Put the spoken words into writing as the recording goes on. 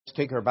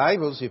Take our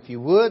Bibles, if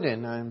you would,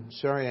 and I'm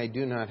sorry I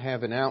do not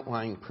have an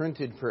outline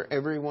printed for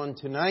everyone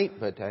tonight,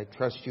 but I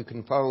trust you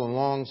can follow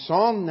along.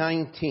 Psalm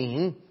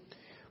 19,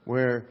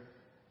 where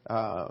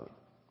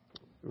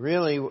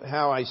really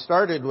how I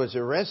started was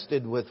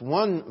arrested with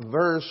one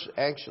verse,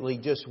 actually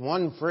just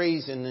one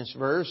phrase in this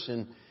verse,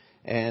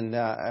 and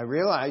I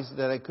realized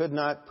that I could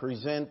not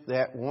present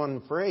that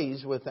one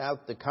phrase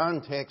without the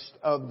context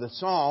of the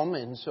psalm,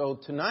 and so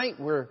tonight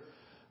we're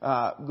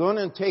going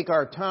to take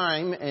our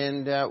time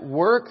and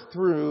work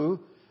through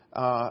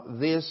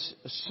this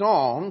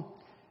psalm.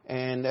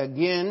 And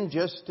again,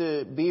 just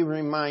to be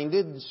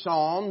reminded,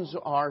 psalms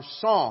are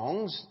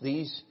songs.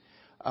 These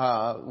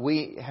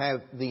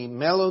the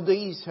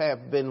melodies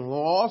have been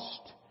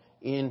lost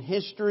in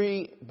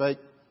history, but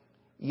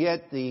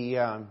yet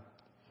the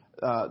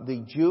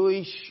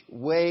Jewish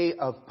way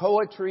of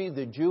poetry,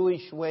 the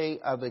Jewish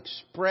way of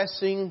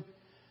expressing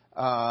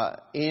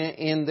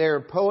in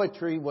their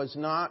poetry was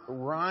not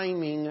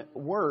rhyming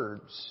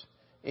words.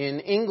 In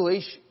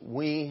English,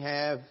 we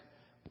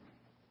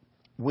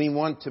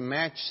want to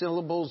match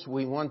syllables,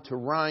 we want to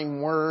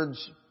rhyme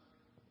words,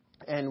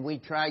 and we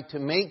try to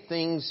make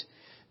things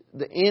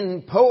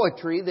in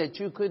poetry that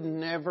you could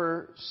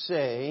never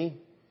say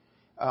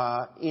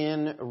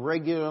in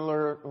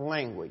regular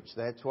language.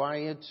 That's why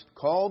it's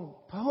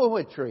called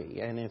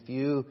poetry. And if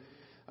you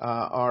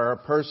are a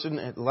person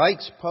that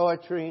likes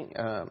poetry.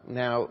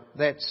 Now,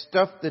 that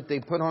stuff that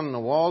they put on the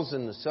walls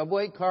in the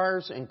subway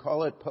cars and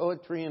call it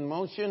poetry in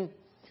motion,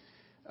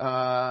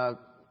 go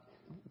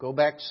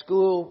back to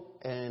school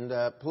and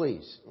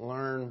please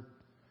learn,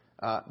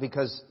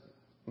 because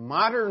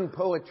modern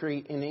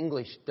poetry in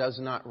English does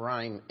not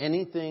rhyme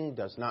anything,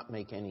 does not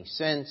make any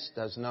sense,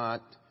 does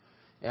not...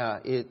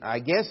 I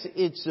guess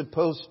it's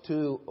supposed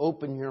to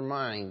open your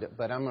mind,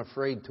 but I'm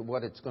afraid to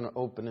what it's going to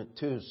open it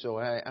to. So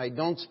I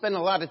don't spend a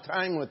lot of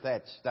time with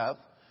that stuff.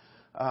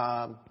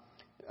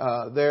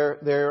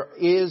 There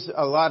is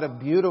a lot of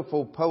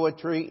beautiful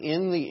poetry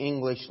in the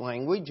English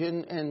language,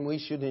 and we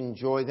should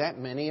enjoy that.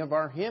 Many of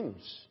our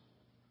hymns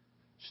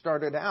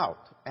started out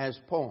as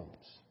poems.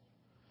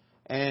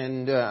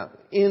 And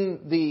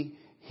in the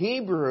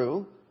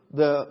Hebrew,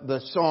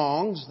 the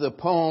songs, the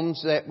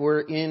poems that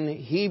were in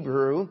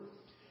Hebrew,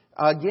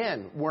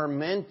 again, we're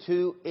meant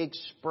to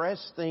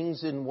express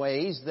things in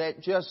ways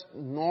that just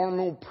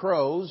normal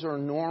prose or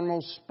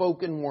normal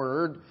spoken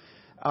word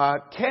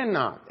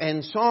cannot.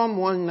 And Psalm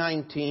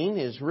 119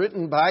 is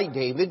written by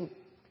David,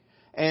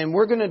 and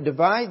we're going to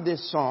divide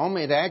this psalm.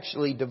 It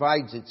actually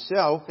divides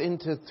itself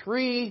into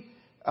three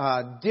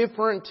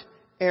different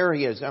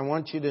areas. I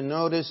want you to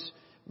notice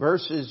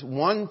verses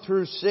 1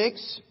 through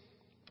 6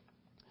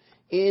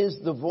 is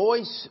the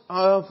voice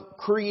of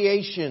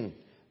creation.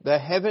 The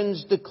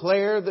heavens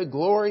declare the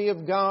glory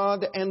of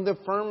God, and the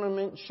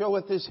firmament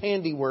showeth His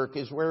handiwork,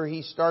 is where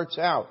he starts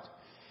out.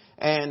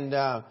 And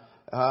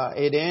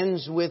it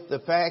ends with the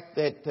fact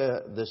that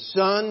the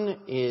sun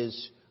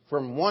is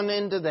from one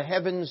end of the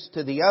heavens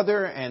to the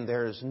other, and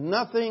there's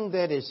nothing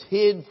that is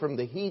hid from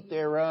the heat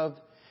thereof.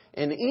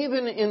 And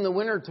even in the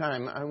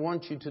wintertime, I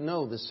want you to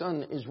know the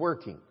sun is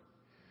working.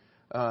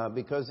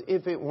 Because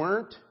if it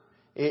weren't,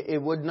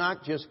 it would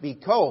not just be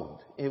cold.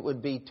 It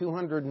would be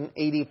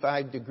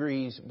 285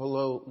 degrees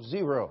below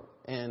zero,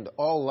 and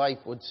all life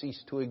would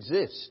cease to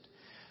exist.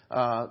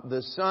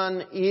 The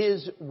sun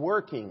is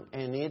working,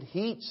 and it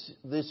heats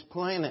this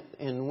planet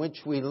in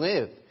which we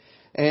live.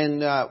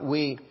 And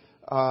we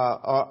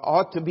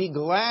ought to be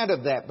glad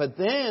of that. But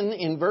then,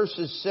 in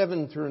verses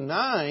 7 through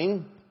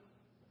 9,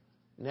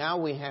 now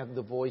we have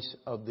the voice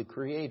of the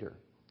Creator.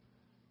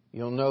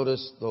 You'll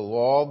notice the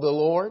law of the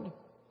Lord,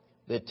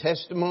 the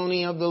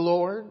testimony of the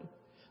Lord,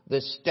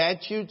 the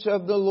statutes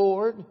of the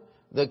Lord,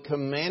 the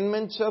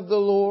commandments of the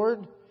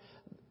Lord,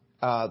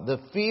 the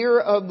fear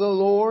of the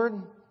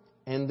Lord,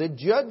 and the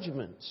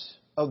judgments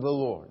of the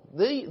Lord.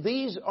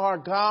 These are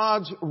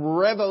God's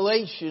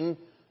revelation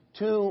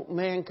to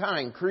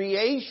mankind.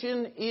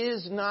 Creation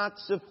is not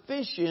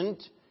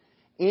sufficient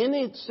in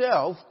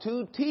itself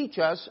to teach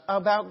us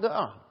about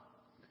God.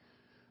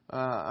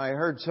 I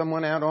heard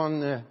someone out on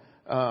the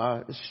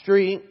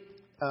street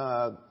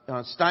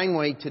on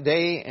Steinway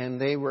today,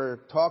 and they were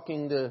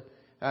talking to,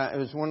 it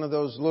was one of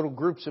those little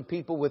groups of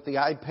people with the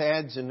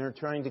iPads, and they're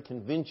trying to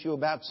convince you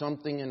about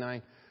something, and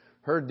I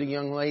heard the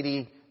young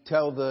lady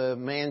tell the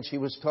man she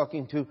was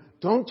talking to,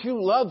 "Don't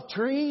you love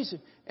trees?"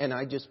 And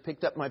I just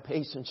picked up my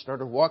pace and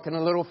started walking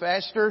a little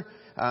faster.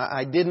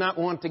 I did not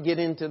want to get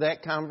into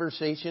that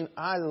conversation.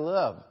 I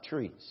love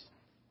trees.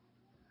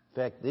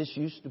 In fact, this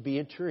used to be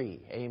a tree.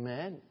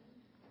 Amen.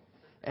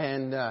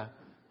 And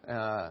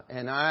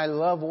I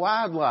love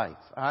wildlife.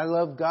 I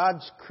love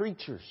God's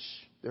creatures.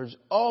 There's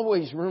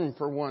always room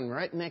for one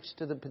right next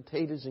to the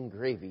potatoes and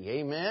gravy.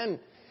 Amen.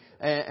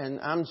 And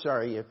I'm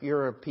sorry, if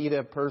you're a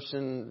PETA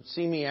person,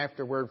 see me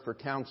afterward for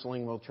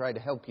counseling. We'll try to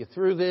help you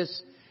through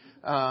this.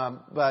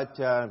 But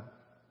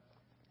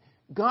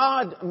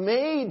God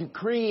made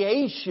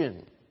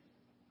creation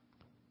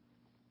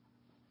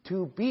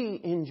to be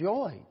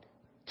enjoyed,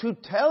 to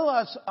tell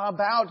us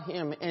about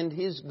Him and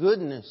His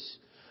goodness.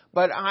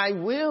 But I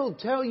will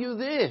tell you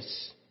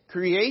this.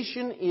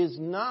 Creation is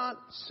not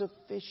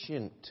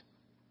sufficient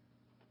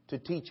to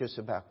teach us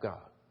about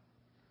God.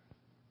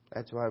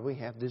 That's why we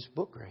have this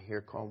book right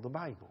here called the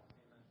Bible.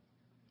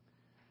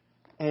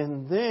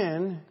 And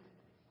then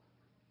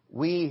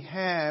we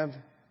have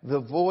the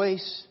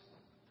voice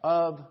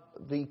of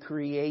the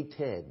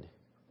created.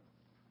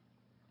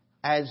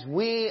 As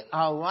we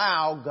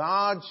allow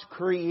God's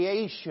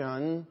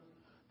creation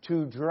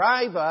to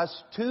drive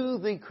us to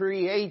the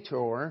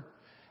Creator,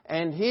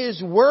 and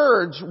His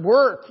words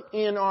work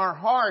in our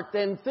heart,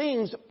 then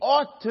things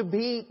ought to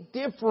be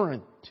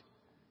different.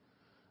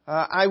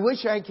 I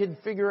wish I could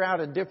figure out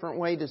a different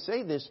way to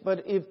say this,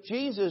 but if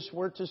Jesus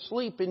were to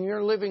sleep in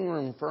your living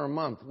room for a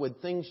month,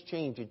 would things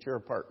change at your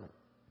apartment?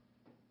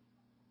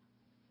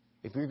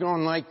 If you're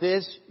going like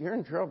this, you're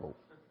in trouble.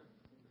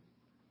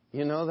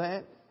 You know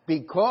that?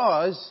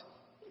 Because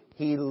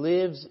He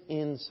lives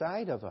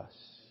inside of us.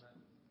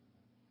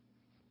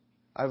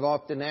 I've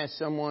often asked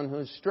someone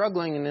who's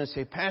struggling and they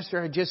say,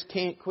 Pastor, I just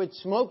can't quit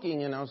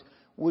smoking. And I was,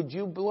 would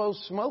you blow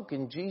smoke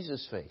in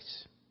Jesus'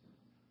 face?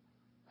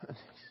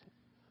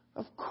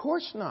 Of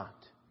course not.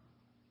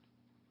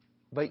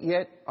 But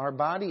yet our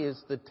body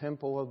is the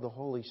temple of the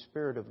Holy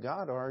Spirit of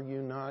God. Are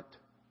you not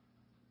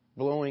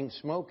blowing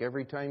smoke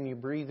every time you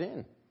breathe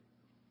in?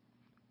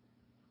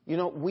 You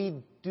know, we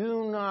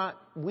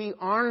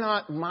are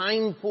not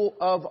mindful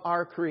of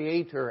our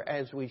Creator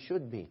as we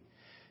should be.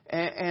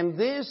 And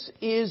this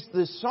is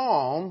the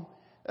psalm,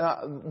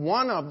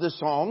 one of the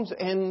psalms,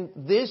 and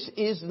this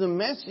is the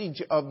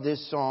message of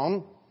this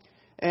psalm.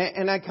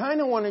 And I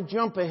kind of want to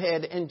jump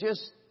ahead and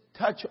just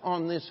touch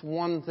on this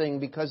one thing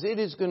because it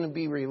is going to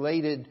be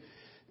related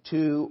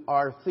to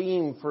our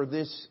theme for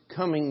this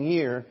coming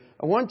year.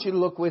 I want you to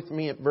look with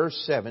me at verse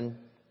 7.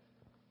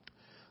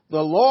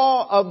 The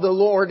law of the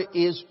Lord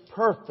is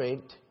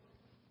perfect,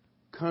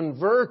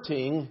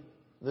 converting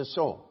the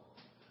soul.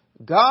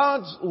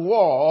 God's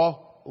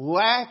law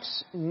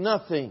lacks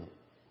nothing.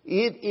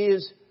 It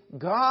is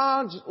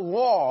God's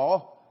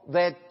law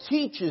that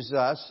teaches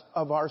us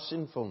of our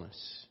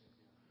sinfulness.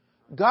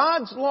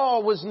 God's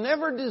law was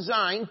never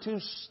designed to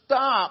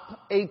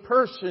stop a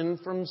person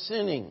from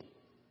sinning.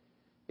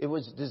 It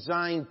was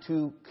designed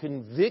to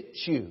convict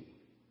you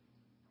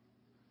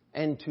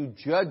and to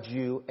judge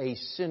you a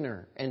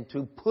sinner and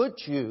to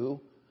put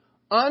you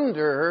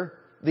under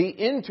the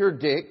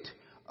interdict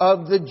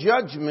of the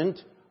judgment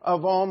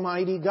of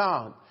Almighty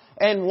God.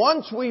 And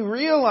once we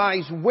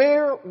realize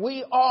where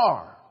we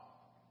are,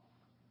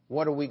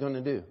 what are we going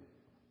to do?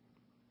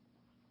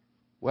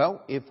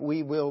 Well, if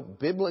we will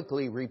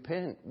biblically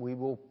repent, we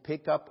will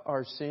pick up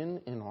our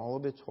sin in all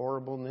of its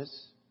horribleness,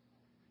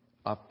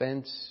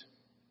 offense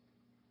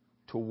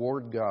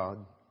toward God,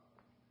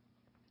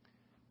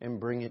 and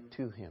bring it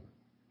to Him.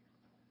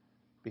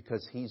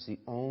 Because He's the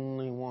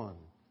only one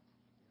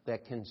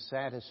that can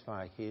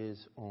satisfy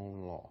His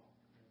own law.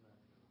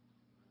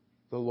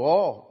 The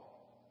law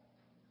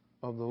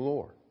of the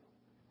Lord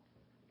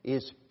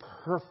is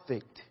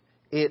perfect.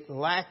 It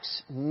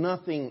lacks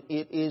nothing.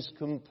 It is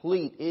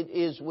complete. It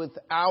is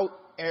without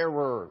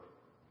error.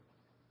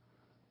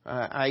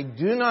 I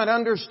do not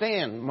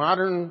understand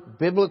modern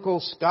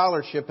biblical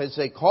scholarship, as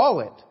they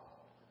call it,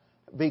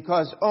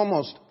 because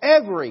almost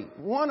every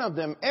one of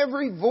them,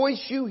 every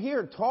voice you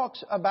hear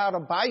talks about a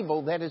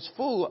Bible that is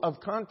full of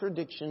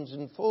contradictions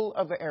and full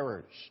of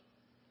errors.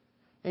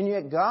 And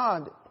yet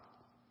God,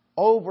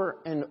 over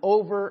and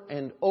over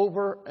and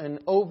over and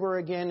over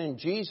again in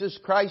Jesus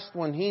Christ,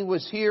 when He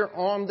was here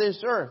on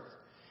this earth,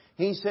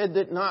 He said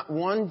that not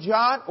one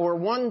jot or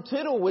one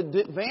tittle would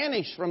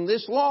vanish from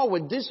this law,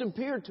 would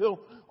disappear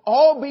till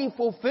all be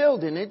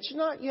fulfilled. And it's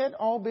not yet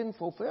all been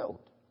fulfilled.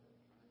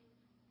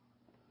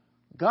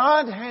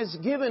 God has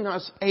given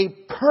us a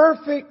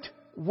perfect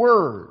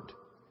word.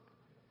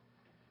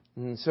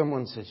 And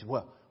someone says,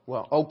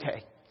 well,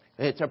 okay.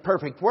 It's a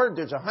perfect word.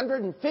 There's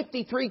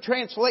 153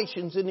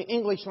 translations in the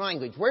English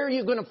language. Where are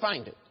you going to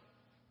find it?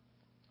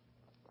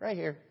 Right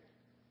here.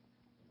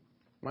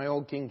 My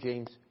old King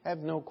James. Have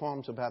no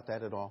qualms about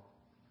that at all.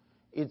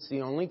 It's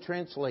the only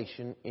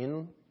translation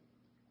in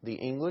the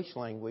English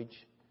language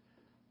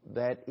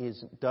that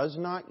does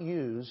not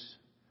use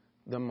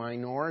the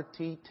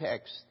minority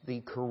text,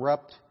 the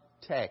corrupt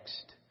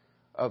text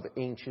of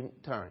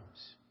ancient times.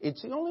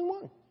 It's the only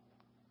one.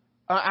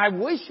 I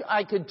wish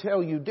I could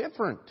tell you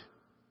different.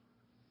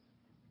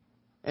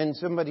 And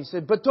somebody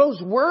said, but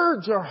those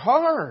words are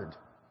hard.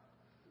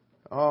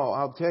 Oh,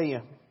 I'll tell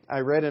you. I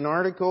read an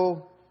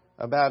article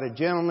about a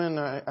gentleman.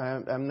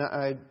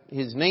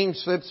 His name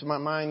slips my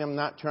mind. I'm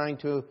not trying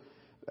to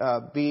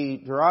be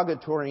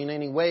derogatory in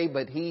any way,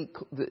 but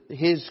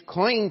his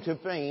claim to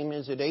fame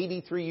is at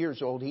 83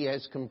 years old, he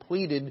has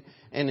completed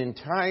an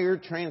entire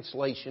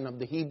translation of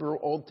the Hebrew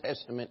Old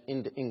Testament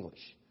into English.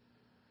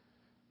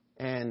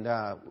 And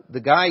the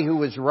guy who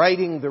was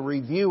writing the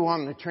review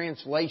on the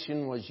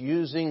translation was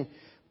using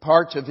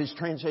parts of his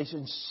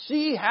translation.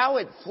 See how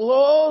it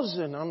flows?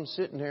 And I'm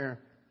sitting there.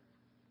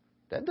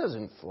 That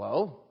doesn't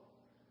flow.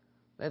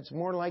 That's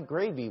more like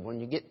gravy when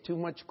you get too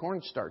much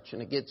cornstarch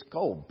and it gets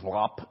cold.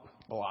 Blop,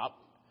 blop.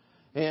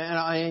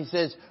 And he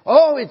says,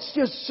 oh, it's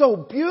just so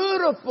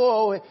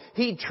beautiful.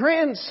 He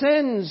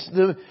transcends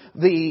the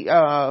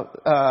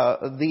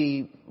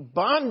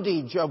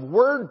bondage of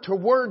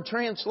word-to-word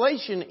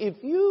translation.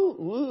 If you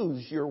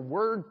lose your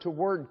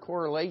word-to-word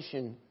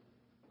correlation,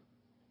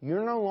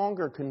 you're no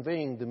longer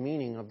conveying the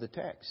meaning of the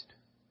text.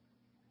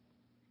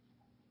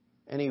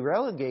 And he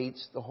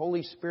relegates the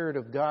Holy Spirit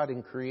of God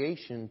in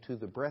creation to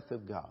the breath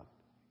of God.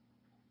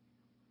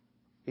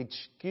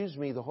 Excuse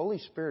me, the Holy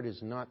Spirit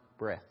is not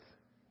breath.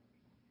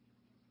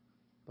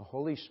 The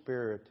Holy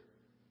Spirit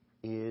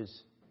is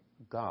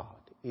God.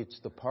 It's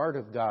the part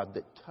of God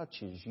that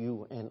touches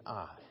you and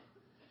I.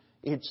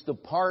 It's the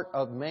part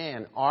of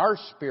man. Our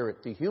spirit,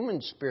 the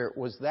human spirit,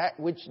 was that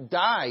which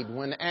died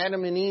when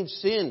Adam and Eve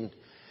sinned,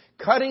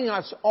 cutting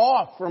us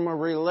off from a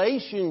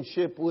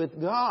relationship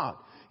with God.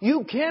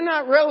 You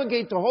cannot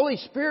relegate the Holy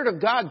Spirit of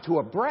God to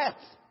a breath.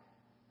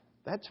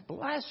 That's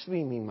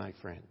blasphemy, my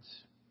friends.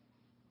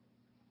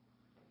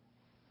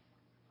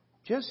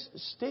 Just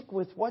stick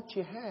with what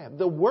you have.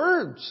 The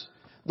words,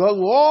 the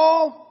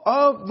law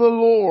of the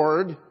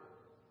Lord.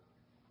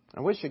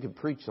 I wish I could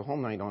preach the whole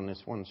night on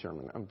this one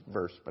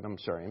verse, but I'm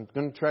sorry. I'm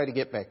going to try to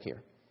get back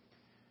here.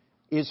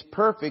 Is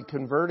perfect,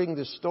 converting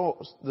the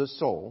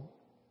soul.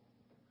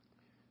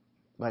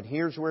 But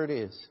here's where it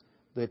is.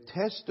 The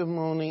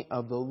testimony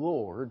of the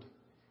Lord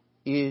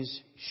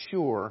is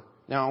sure.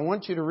 Now I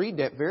want you to read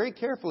that very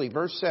carefully.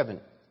 Verse 7.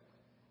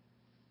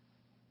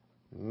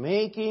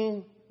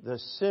 Making the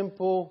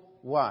simple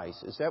wise.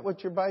 Is that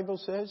what your Bible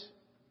says?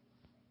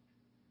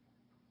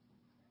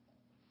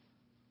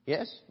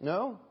 Yes?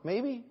 No?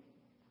 Maybe?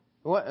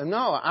 What?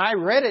 No, I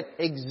read it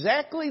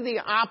exactly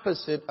the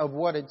opposite of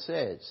what it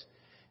says.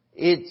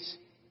 It's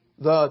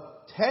the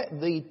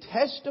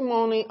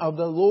testimony of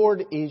the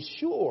Lord is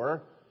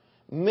sure,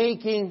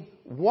 making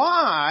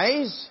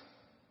wise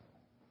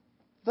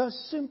the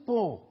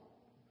simple.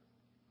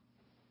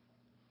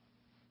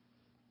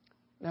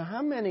 Now,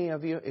 how many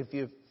of you, if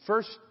you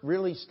first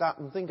really stop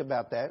and think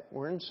about that,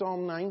 we're in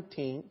Psalm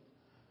 19.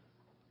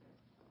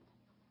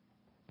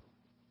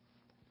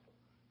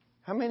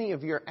 How many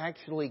of you are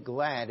actually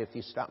glad, if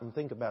you stop and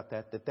think about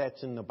that,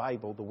 that's in the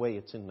Bible the way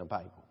it's in the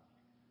Bible?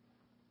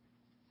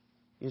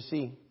 You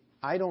see,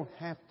 I don't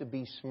have to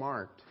be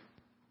smart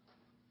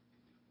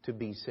to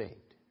be saved.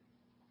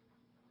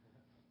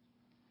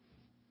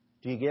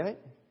 Do you get it?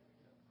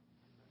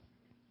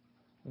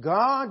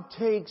 God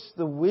takes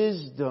the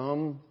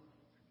wisdom.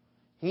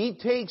 He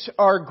takes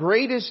our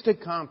greatest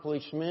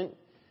accomplishment.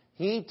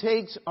 He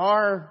takes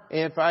our,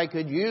 if I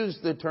could use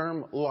the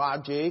term,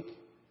 logic.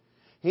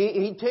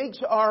 He takes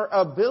our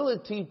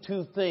ability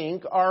to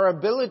think, our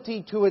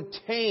ability to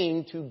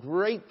attain to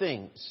great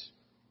things,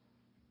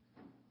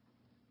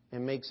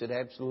 and makes it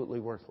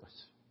absolutely worthless.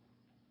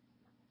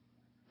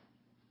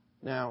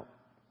 Now,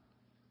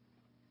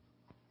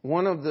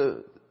 one of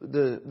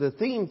the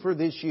theme for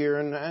this year,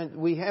 and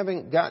we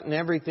haven't gotten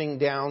everything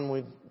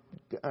down.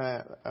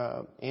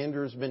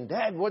 Andrew's been,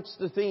 Dad, what's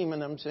the theme?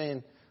 And I'm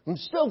saying, I'm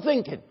still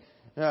thinking.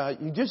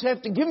 You just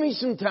have to give me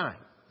some time.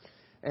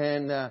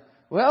 And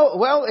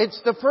well,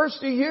 it's the first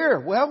of the year.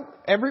 Well,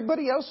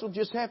 everybody else will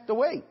just have to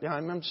wait.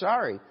 I'm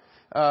sorry.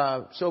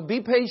 So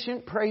be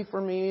patient. Pray for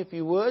me if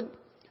you would.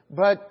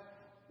 But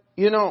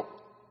you know,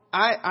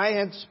 I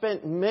have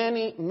spent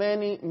many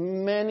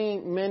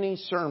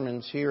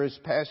sermons here as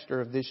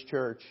pastor of this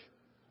church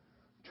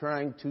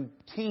trying to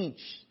teach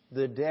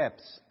the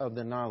depths of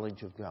the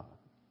knowledge of God.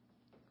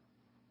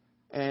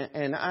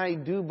 And I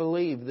do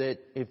believe that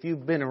if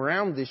you've been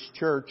around this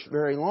church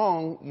very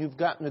long, you've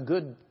gotten a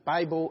good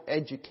Bible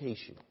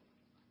education.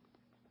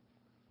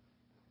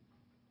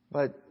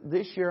 But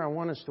this year I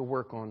want us to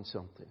work on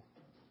something.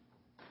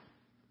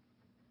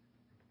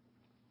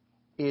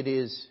 It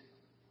is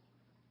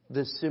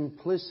the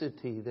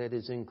simplicity that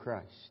is in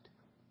Christ.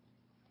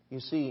 You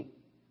see,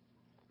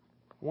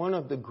 one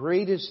of the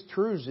greatest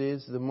truths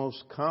is the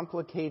most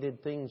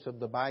complicated things of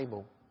the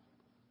Bible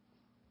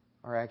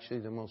are actually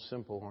the most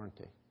simple, aren't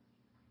they?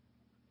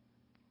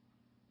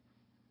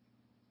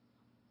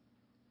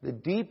 The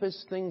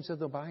deepest things of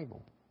the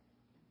Bible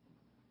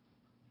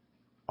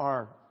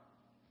are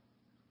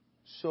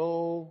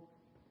so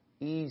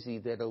easy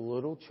that a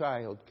little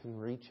child can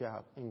reach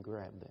out and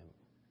grab them.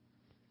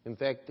 In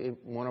fact,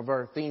 one of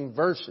our theme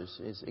verses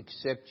is,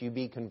 except you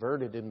be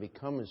converted and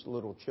become as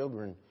little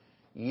children,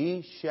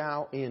 ye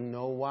shall in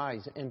no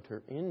wise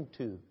enter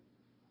into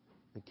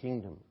the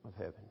kingdom of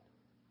heaven.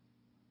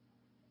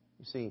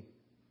 You see,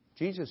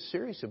 Jesus is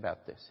serious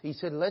about this. He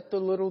said, let the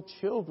little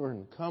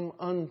children come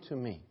unto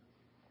me.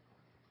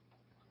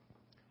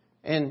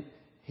 And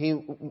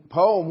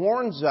Paul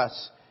warns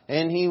us,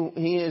 and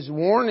he is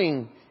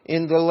warning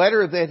in the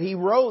letter that he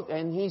wrote,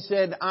 and he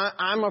said,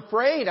 I'm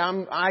afraid,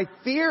 I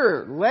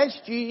fear,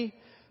 lest ye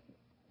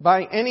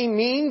by any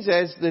means,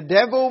 as the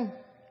devil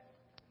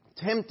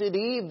tempted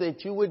Eve,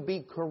 that you would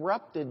be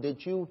corrupted,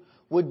 that you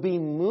would be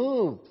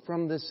moved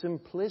from the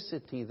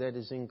simplicity that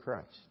is in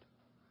Christ.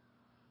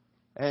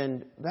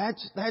 And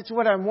that's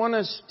what I want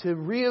us to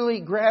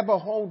really grab a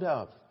hold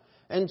of.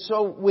 And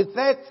so with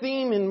that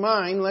theme in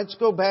mind, let's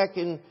go back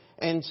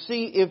and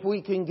see if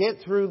we can get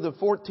through the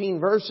 14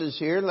 verses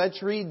here.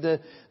 Let's read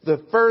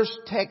the first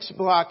text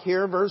block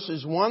here,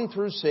 verses 1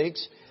 through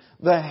 6.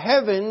 The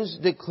heavens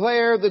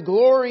declare the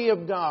glory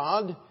of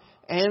God,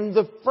 and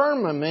the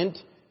firmament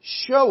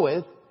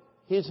showeth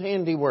His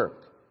handiwork.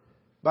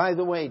 By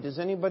the way, does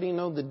anybody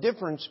know the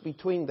difference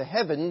between the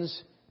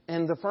heavens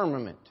and the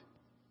firmament?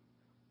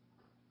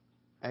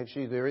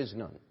 Actually, there is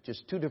none.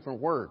 Just two different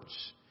words.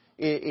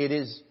 It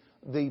is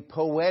the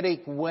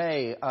poetic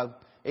way of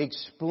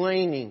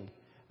explaining.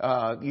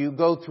 You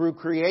go through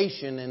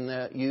creation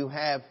and you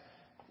have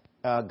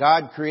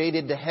God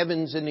created the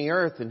heavens and the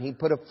earth, and He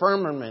put a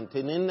firmament,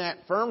 and in that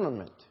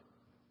firmament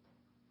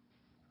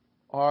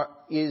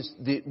is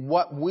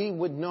what we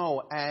would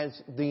know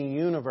as the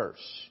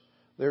universe.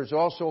 There's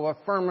also a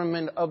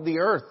firmament of the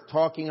earth,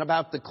 talking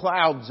about the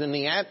clouds and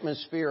the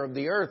atmosphere of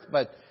the earth,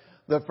 but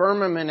the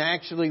firmament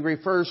actually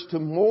refers to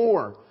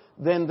more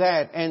than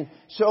that. And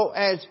so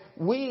as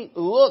we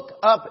look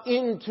up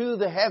into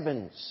the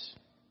heavens,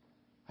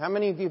 how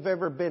many of you have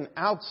ever been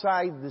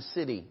outside the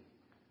city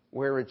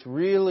where it's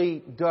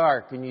really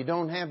dark and you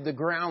don't have the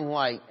ground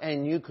light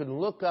and you can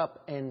look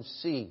up and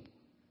see?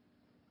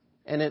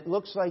 And it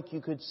looks like you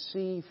could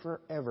see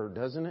forever,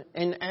 doesn't it?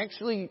 And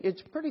actually,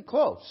 it's pretty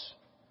close,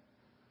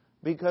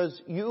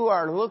 because you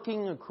are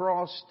looking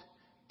across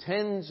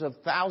tens of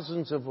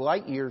thousands of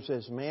light years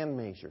as man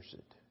measures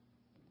it.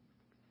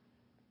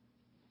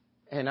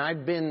 And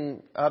I've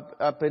been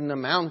up in the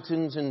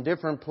mountains in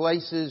different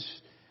places,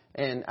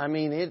 and I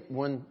mean,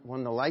 when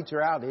the lights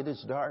are out, it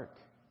is dark.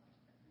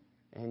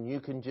 And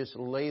you can just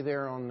lay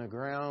there on the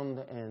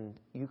ground, and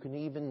you can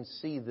even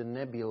see the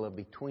nebula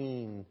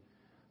between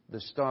the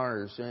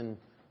stars, and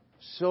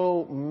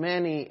so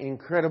many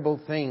incredible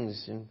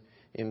things. And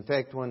in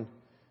fact, when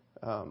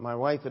my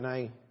wife and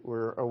I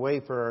were away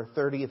for our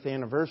 30th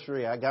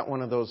anniversary, I got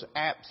one of those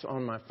apps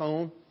on my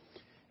phone,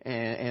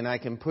 and I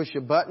can push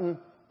a button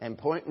and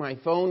point my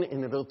phone,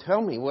 and it'll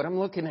tell me what I'm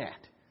looking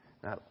at.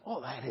 Now, oh,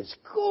 that is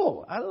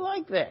cool. I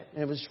like that.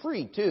 And it was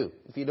free, too,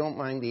 if you don't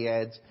mind the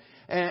ads.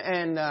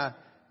 And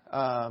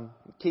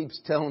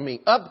keeps telling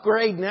me,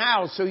 upgrade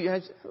now. So you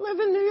guys live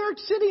in New York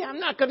City. I'm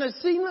not going to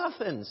see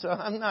nothing. So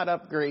I'm not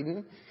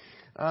upgrading.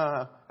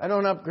 I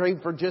don't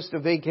upgrade for just a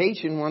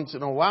vacation once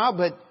in a while,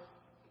 but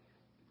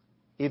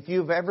if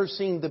you've ever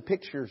seen the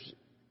pictures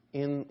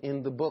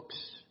in the books,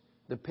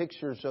 the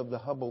pictures of the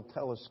Hubble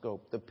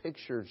telescope, the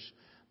pictures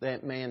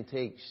that man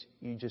takes,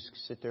 you just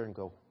sit there and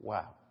go,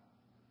 wow.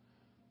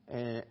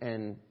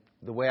 And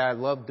the way I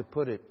love to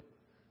put it,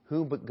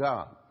 who but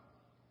God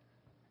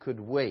could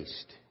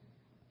waste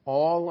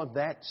all of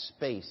that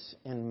space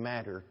and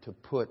matter to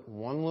put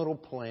one little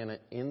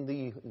planet in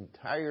the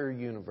entire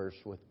universe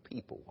with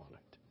people on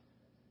it?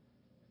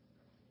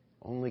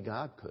 Only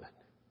God could.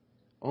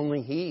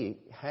 Only He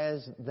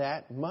has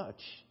that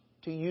much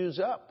to use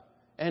up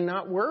and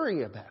not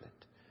worry about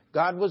it.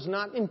 God was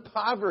not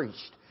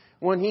impoverished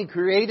when He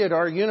created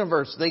our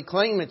universe. They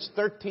claim it's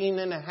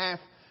 13.5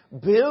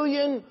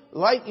 billion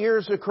light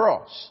years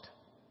across.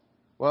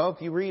 Well,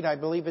 if you read, I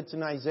believe it's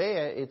in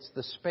Isaiah, it's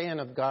the span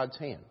of God's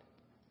hand.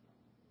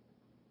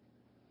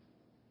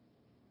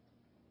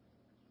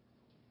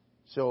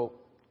 So,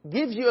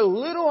 gives you a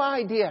little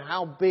idea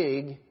how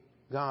big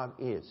God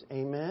is.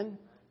 Amen?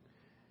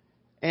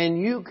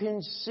 And you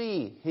can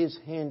see His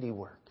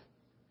handiwork.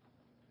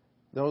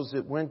 Those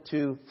that went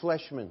to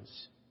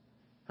Fleshman's,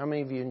 how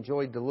many of you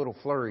enjoyed the little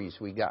flurries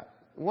we got?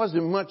 It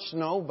wasn't much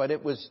snow, but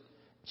it was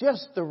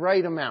just the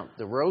right amount.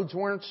 The roads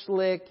weren't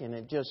slick, and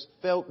it just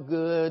felt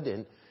good,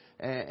 and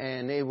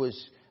it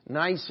was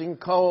nice and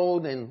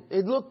cold, and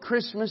it looked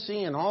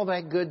Christmassy and all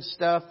that good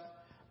stuff.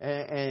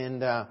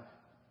 But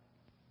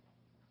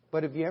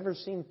have you ever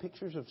seen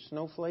pictures of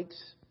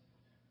snowflakes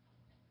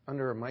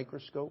under a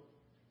microscope?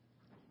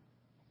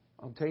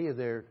 I'll tell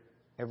you,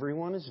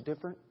 everyone is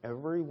different.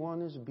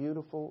 Everyone is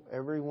beautiful.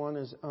 Everyone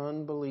is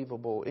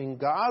unbelievable in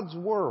God's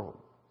world.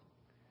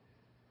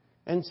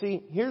 And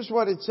see, here's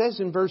what it says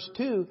in verse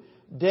 2.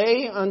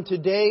 Day unto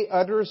day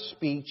uttereth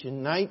speech,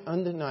 and night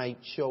unto night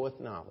showeth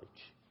knowledge.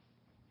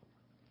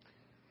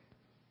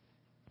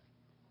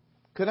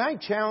 Could I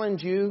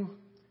challenge you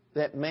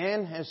that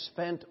man has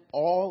spent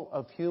all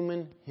of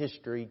human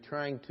history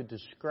trying to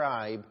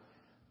describe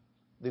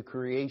the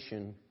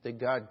creation that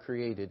God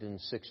created in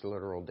 6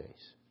 literal days?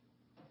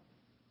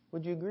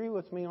 Would you agree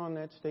with me on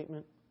that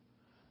statement?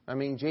 I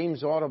mean,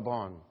 James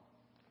Audubon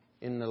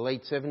in the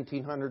late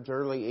 1700s,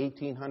 early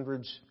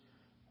 1800s,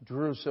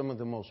 drew some of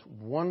the most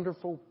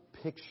wonderful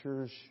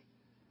pictures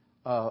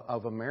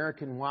of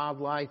American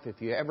wildlife.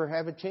 If you ever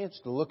have a chance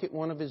to look at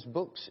one of his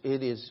books,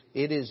 it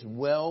is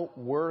well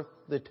worth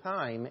the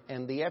time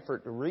and the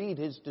effort to read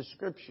his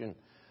description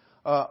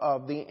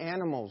of the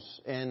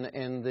animals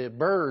and the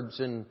birds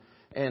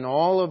and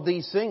all of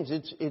these things.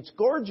 It's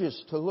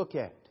gorgeous to look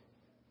at.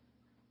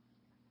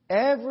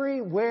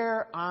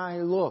 Everywhere I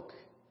look,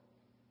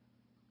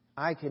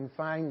 I can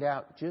find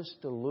out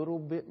just a little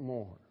bit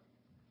more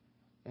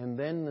And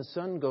then the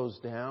sun goes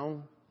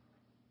down,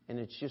 and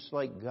it's just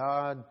like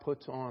God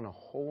puts on a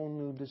whole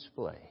new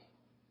display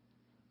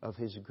of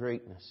His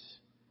greatness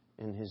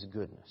and His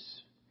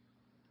goodness.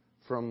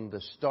 From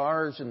the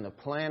stars and the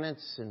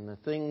planets and the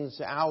things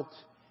out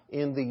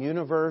in the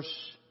universe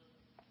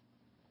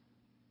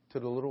to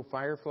the little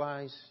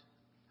fireflies.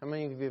 How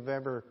many of you have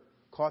ever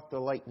caught the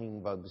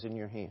lightning bugs in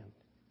your hand?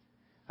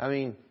 I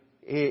mean,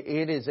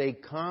 it is a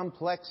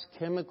complex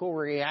chemical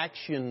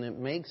reaction that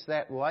makes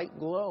that light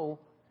glow.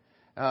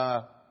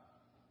 But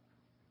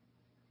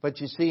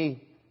you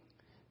see,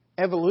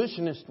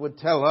 evolutionists would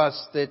tell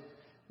us that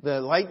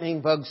the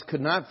lightning bugs could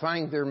not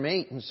find their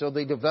mate, and so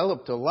they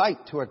developed a light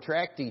to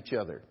attract each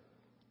other.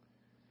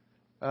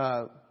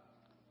 Now,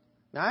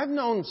 I've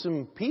known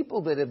some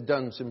people that have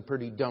done some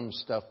pretty dumb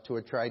stuff to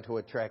try to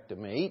attract a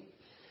mate.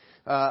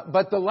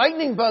 But the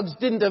lightning bugs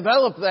didn't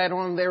develop that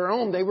on their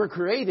own. They were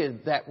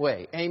created that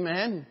way.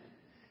 Amen?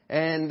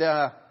 And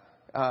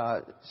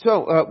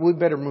so we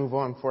better move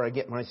on before I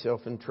get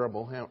myself in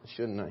trouble,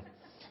 shouldn't I?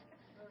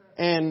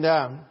 And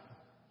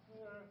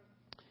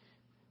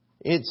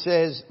it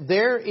says,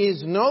 there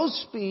is no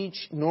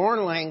speech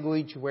nor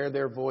language where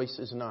their voice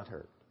is not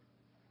heard.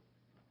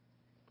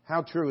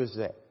 How true is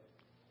that?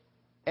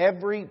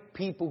 Every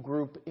people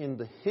group in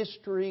the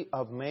history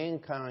of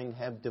mankind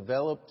have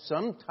developed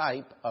some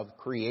type of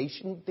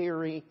creation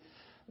theory,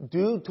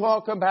 do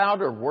talk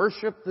about or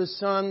worship the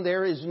sun.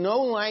 There is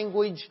no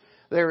language,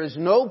 there is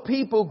no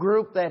people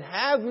group that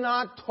have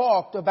not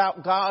talked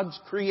about God's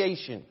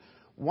creation.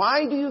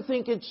 Why do you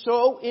think it's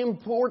so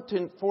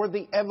important for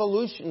the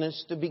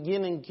evolutionists to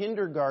begin in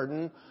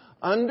kindergarten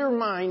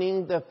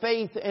undermining the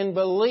faith and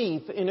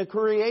belief in a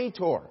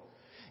creator?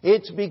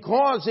 It's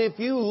because if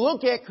you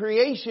look at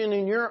creation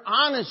and you're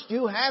honest,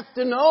 you have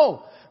to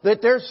know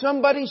that there's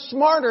somebody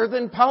smarter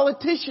than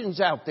politicians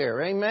out there.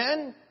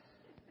 Amen?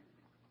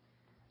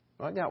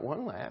 Well, I got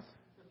one laugh.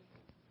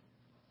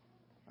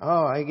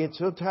 Oh, I get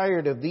so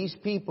tired of these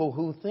people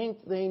who think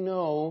they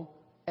know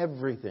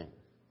everything.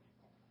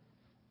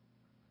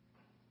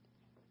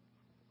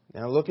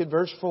 Now look at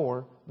verse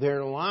 4.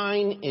 Their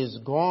line is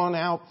gone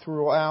out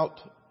through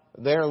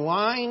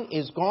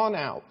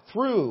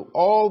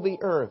all the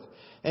earth,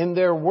 and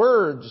their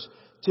words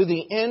to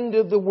the end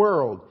of the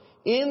world.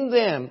 In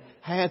them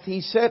hath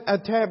He set a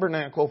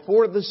tabernacle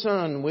for the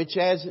sun, which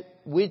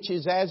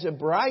is as a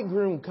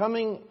bridegroom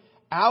coming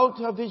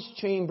out of his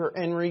chamber,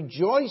 and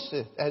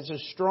rejoiceth as a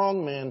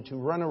strong man to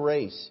run a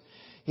race.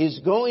 His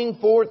going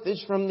forth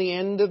is from the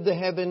end of the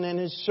heaven, and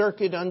his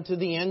circuit unto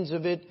the ends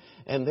of it,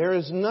 and there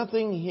is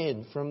nothing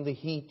hid from the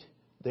heat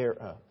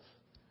thereof.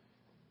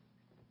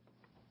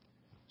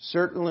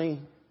 Certainly,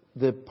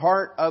 the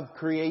part of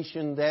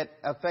creation that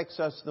affects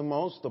us the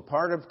most, the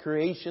part of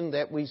creation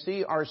that we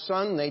see, our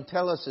sun, they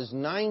tell us, is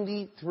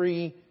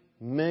 93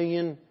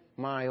 million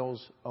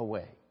miles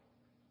away.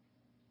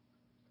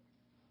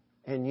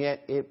 And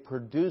yet it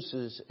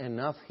produces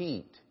enough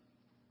heat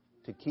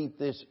to keep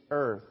this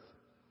earth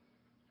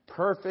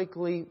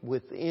perfectly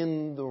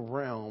within the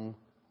realm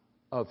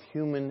of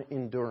human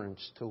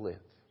endurance to live.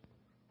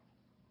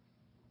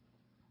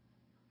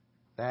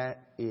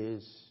 That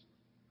is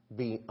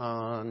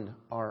beyond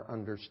our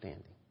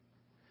understanding.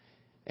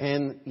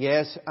 And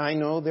yes, I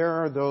know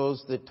there are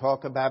those that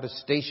talk about a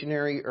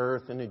stationary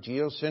earth and a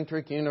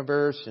geocentric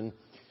universe, and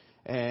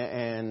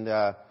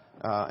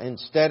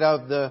instead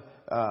of the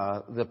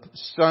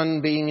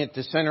sun being at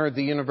the center of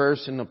the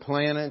universe and the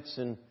planets.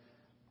 And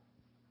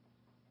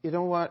you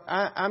know what?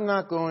 I'm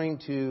not going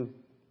to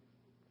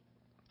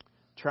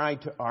try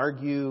to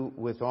argue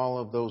with all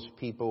of those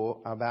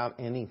people about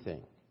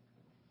anything.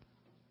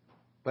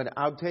 But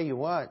I'll tell you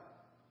what,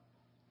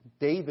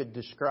 David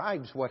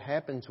describes what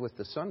happens with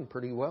the sun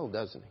pretty well,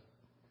 doesn't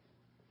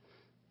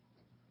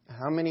he?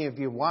 How many of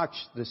you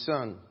watched the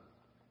sun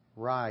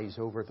rise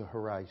over the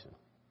horizon?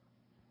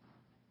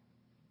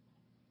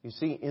 You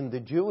see, in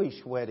the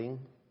Jewish wedding,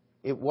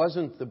 it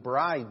wasn't the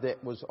bride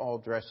that was all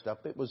dressed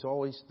up. It was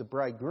always the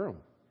bridegroom.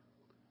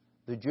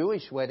 The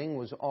Jewish wedding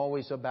was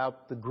always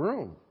about the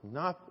groom,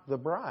 not the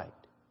bride.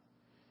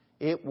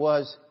 It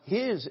was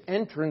his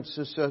entrance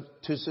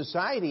to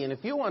society. And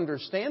if you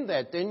understand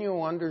that, then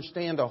you'll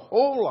understand a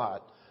whole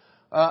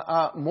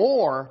lot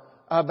more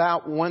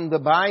about when the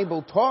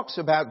Bible talks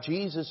about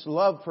Jesus'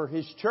 love for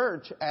His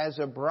church as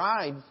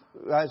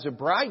a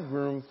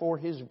bridegroom for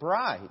His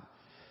bride.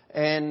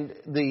 And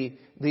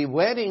the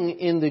wedding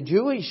in the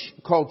Jewish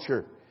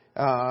culture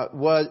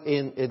was,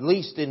 at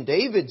least in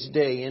David's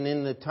day and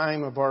in the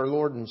time of our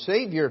Lord and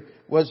Savior,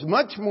 was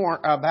much more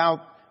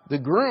about the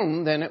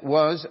groom than it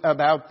was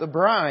about the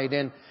bride.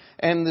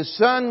 And the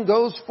sun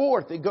goes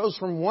forth. It goes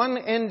from one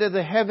end of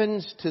the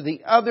heavens to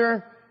the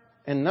other,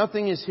 and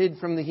nothing is hid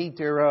from the heat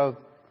thereof.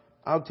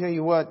 I'll tell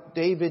you what,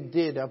 David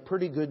did a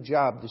pretty good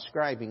job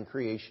describing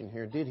creation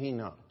here, did he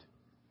not?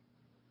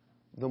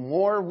 The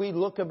more we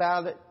look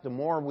about it, the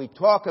more we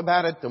talk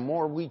about it, the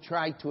more we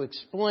try to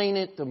explain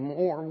it, the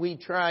more we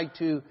try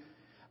to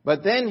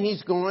But then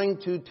He's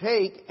going to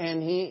take,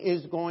 and He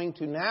is going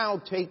to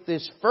now take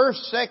this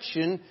first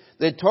section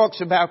that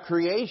talks about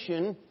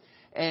creation,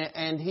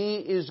 and He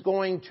is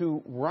going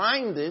to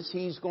rhyme this,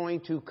 He's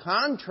going to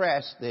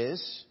contrast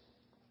this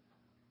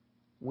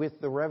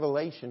with the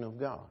revelation of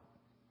God.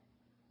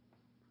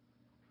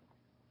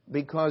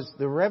 Because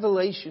the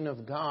revelation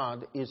of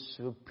God is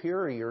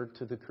superior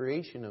to the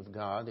creation of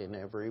God in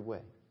every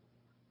way.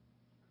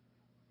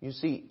 You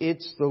see,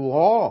 it's the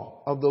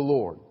law of the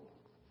Lord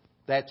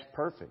that's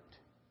perfect.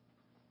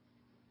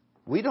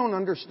 We don't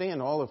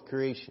understand all of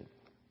creation.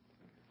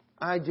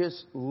 I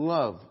just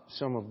love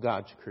some of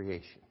God's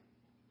creation.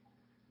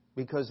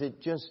 Because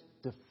it just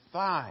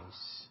defies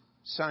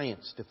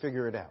science to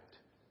figure it out.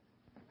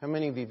 How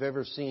many of you have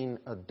ever seen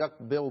a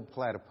duck-billed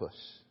platypus?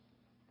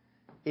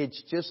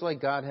 It's just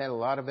like God had a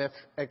lot of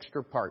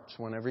extra parts.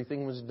 When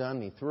everything was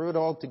done, He threw it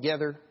all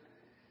together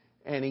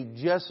and He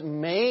just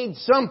made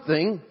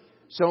something.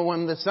 So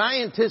when the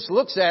scientist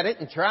looks at it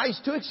and tries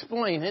to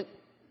explain it,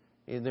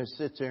 he just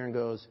sits there and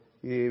goes,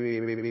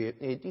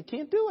 you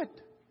can't do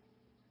it.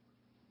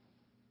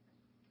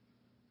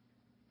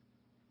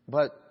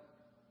 But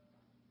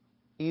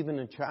even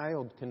a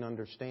child can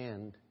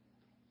understand,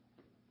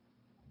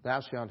 thou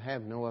shalt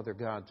have no other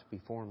gods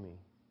before me.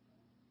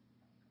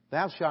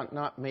 Thou shalt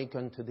not make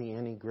unto thee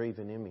any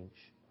graven image.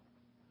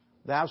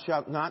 Thou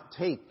shalt not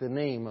take the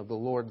name of the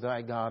Lord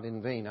thy God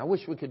in vain. I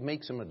wish we could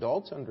make some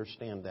adults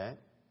understand that.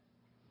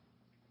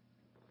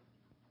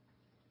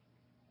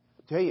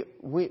 I tell you,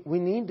 we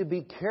need to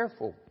be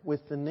careful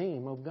with the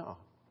name of God.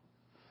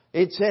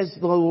 It says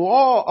the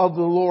law of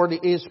the Lord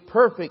is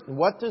perfect.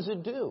 What does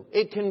it do?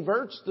 It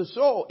converts the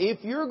soul.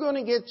 If you're going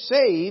to get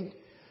saved,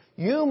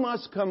 you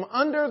must come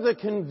under the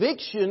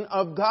conviction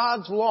of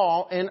God's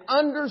law and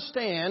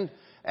understand,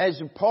 as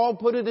Paul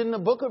put it in the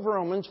book of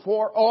Romans,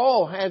 for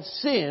all have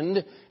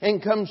sinned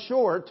and come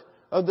short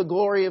of the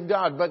glory of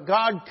God. But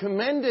God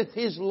commendeth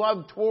His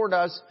love toward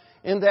us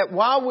in that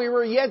while we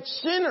were yet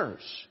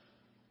sinners,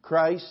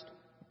 Christ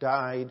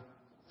died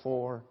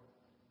for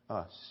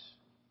us.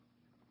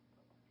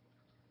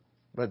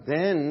 But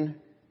then,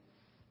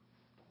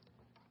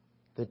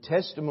 the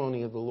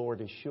testimony of the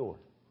Lord is sure,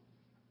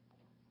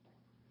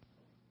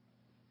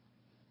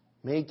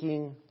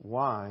 making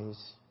wise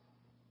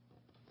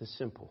the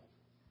simple.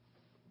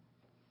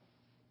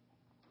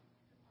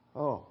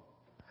 Oh,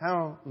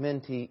 how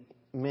many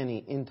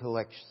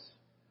intellects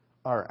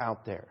are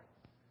out there?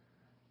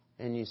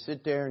 And you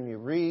sit there and you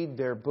read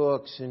their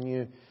books and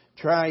you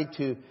try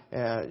to,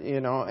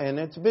 and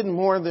it's been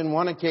more than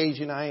one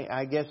occasion.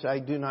 I guess I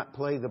do not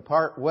play the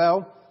part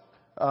well,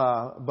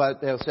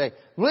 but they'll say,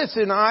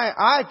 listen,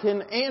 I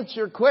can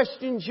answer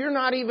questions you're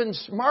not even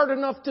smart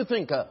enough to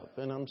think of.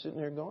 And I'm sitting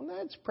there going,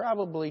 that's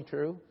probably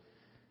true.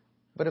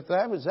 But if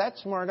I was that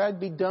smart, I'd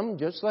be dumb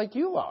just like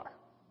you are.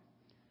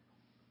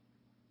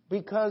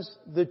 Because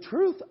the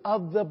truth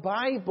of the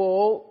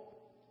Bible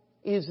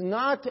is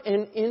not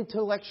an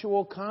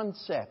intellectual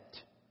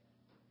concept.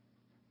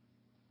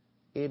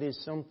 It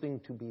is something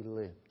to be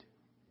lived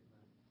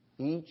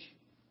each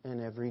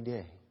and every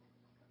day.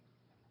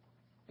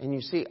 And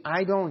you see,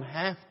 I don't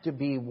have to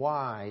be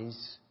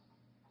wise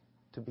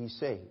to be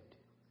saved.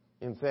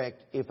 In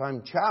fact, if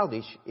I'm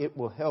childish, it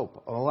will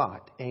help a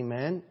lot.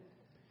 Amen?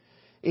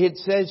 It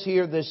says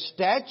here, the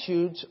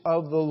statutes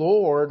of the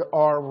Lord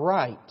are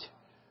right,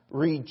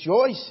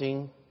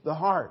 rejoicing the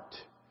heart.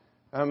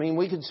 I mean,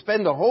 we could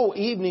spend a whole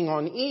evening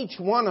on each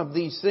one of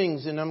these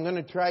things, and I'm going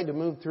to try to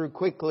move through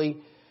quickly.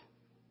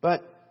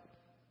 But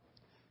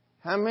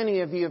how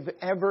many of you have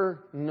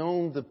ever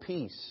known the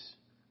peace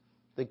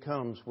that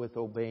comes with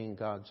obeying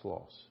God's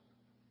laws?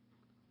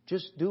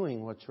 Just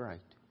doing what's right.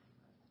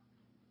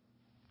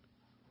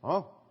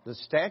 Oh, the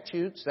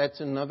statutes, that's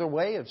another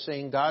way of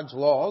saying God's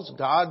laws,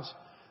 God's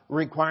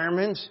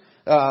requirements,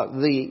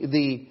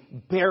 the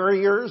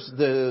barriers,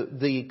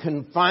 the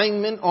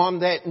confinement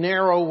on that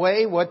narrow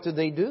way. What do?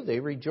 They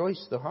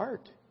rejoice the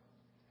heart.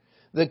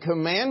 The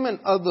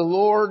commandment of the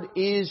Lord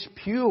is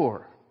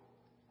pure,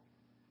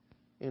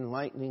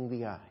 enlightening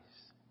the eyes.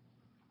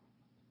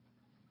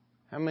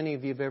 How many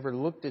of you have ever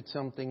looked at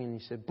something and you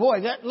said,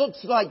 boy, that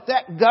looks like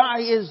that guy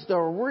is the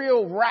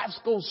real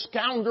rascal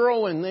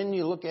scoundrel, and then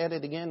you look at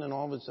it again and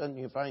all of a sudden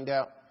you find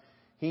out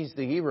he's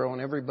the hero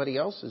and everybody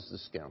else is the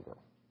scoundrel.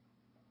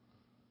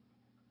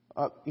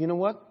 You know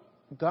what?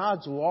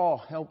 God's law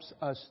helps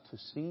us to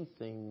see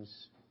things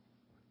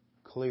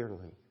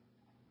clearly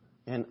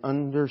and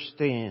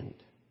understand.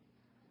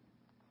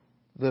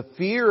 The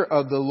fear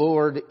of the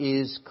Lord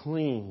is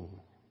clean,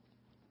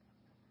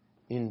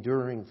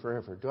 enduring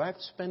forever. Do I have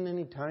to spend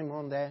any time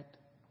on that?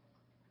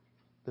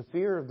 The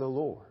fear of the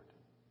Lord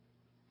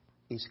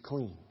is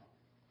clean.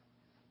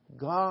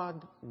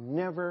 God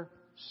never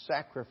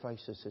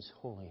sacrifices His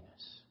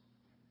holiness.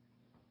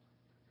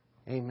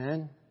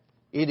 Amen?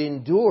 It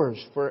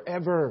endures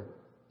forever.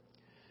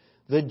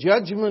 The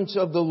judgments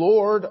of the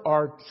Lord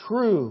are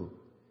true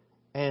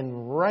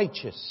and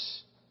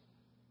righteous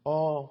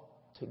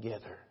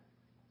altogether.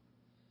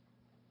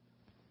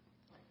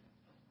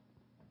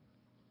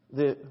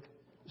 The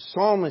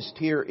psalmist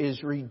here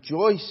is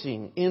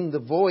rejoicing in the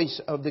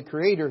voice of the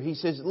Creator. He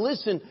says,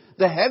 listen,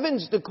 the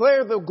heavens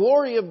declare the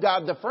glory of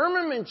God. The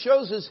firmament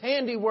shows His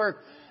handiwork.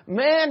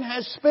 Man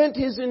has spent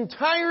his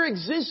entire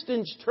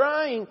existence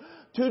trying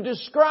to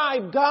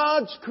describe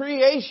God's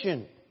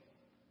creation.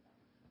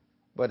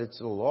 But it's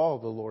the law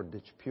of the Lord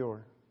that's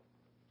pure.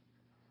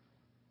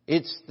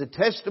 It's the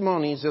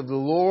testimonies of the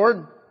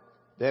Lord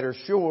that are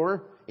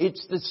sure.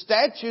 It's the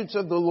statutes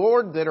of the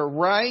Lord that are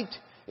right.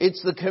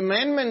 It's the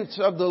commandments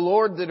of the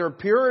Lord that are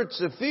pure. It's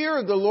the fear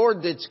of the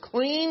Lord that's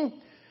clean.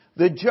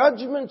 The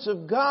judgments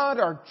of God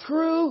are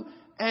true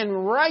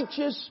and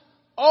righteous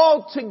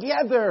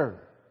altogether.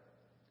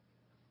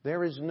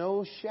 There is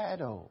no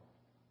shadow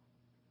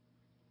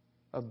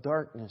of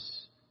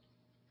darkness.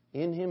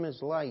 In Him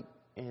is light,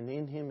 and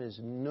in Him is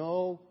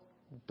no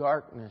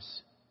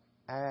darkness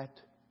at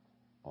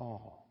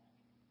all.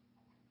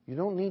 You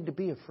don't need to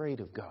be afraid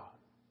of God.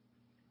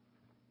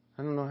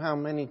 I don't know how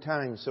many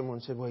times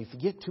someone said, well, if you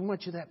get too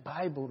much of that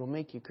Bible, it'll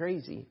make you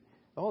crazy.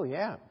 Oh,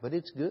 yeah, but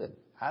it's good.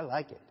 I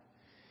like it.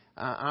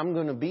 I'm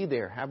going to be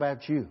there. How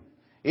about you?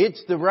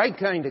 It's the right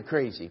kind of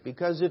crazy.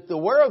 Because if the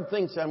world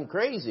thinks I'm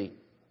crazy,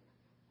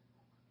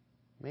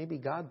 maybe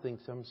God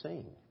thinks I'm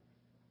sane.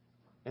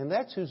 And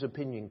that's whose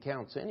opinion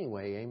counts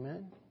anyway,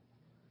 amen?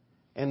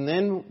 And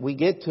then we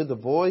get to the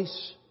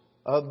voice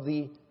of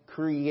the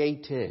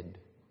created.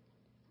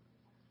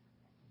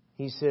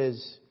 He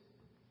says,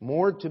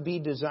 more to be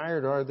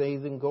desired are they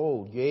than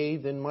gold, yea,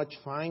 than much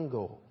fine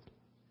gold.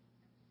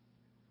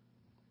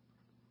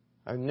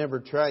 I've never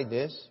tried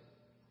this,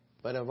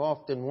 but I've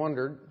often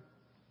wondered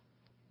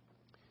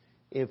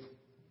if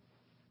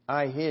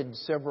I hid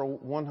several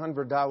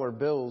 $100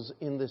 bills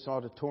in this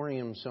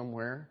auditorium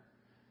somewhere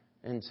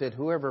and said,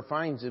 whoever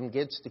finds them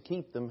gets to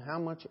keep them, how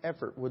much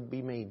effort would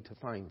be made to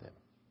find them?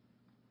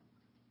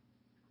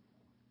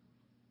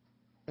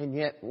 And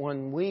yet,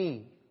 when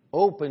we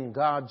open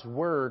God's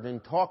Word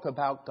and talk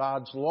about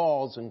God's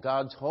laws and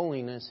God's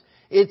holiness,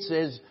 it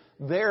says,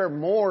 they're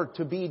more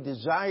to be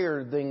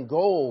desired than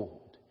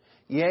gold,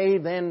 yea,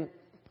 than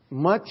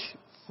much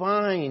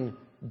fine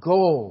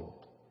gold.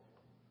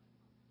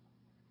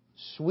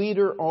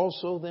 Sweeter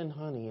also than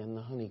honey and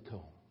the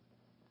honeycomb.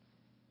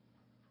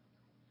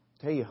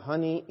 I tell you,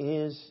 honey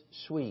is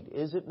sweet,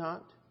 is it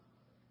not?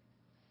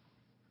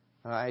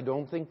 I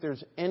don't think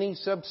there's any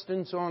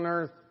substance on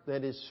earth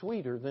that is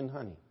sweeter than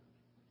honey.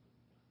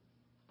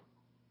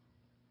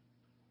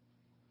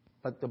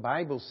 But the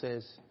Bible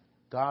says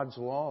God's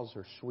laws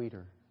are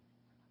sweeter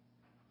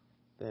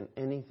than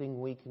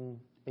anything we can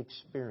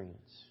experience.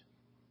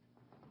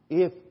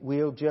 If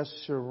we'll just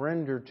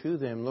surrender to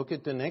them. Look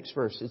at the next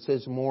verse. It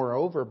says,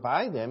 moreover,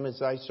 by them is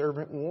thy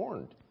servant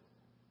warned.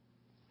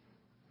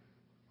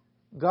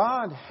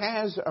 God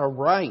has a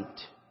right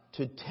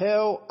to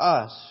tell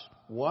us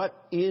what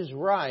is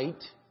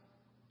right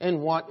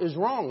and what is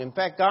wrong. In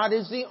fact, God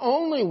is the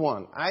only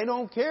one. I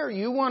don't care.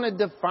 You want to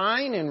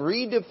define and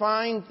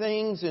redefine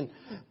things, and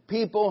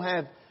people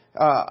have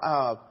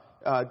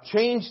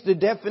changed the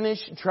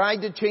definition, tried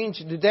to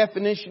change the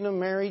definition of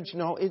marriage.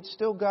 No, it's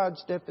still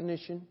God's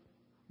definition.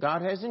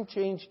 God hasn't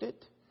changed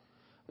it.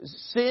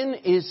 Sin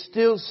is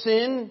still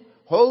sin.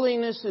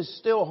 Holiness is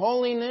still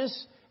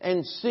holiness.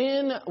 And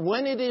sin,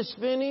 when it is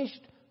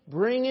finished,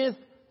 bringeth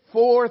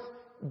forth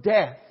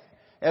death.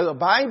 And the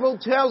Bible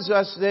tells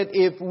us that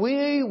if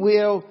we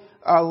will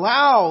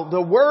allow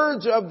the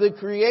words of the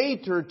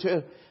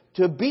Creator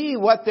to be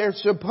what they're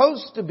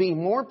supposed to be,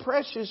 more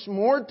precious,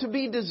 more to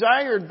be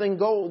desired than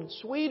gold,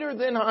 sweeter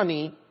than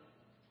honey,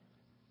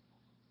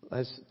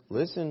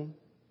 listen,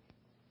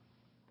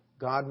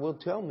 God will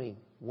tell me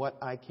what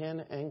I can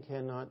and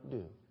cannot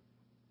do.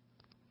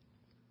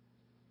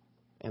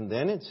 And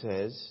then it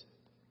says,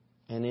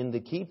 and in the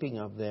keeping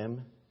of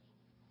them,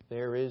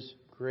 there is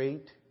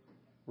great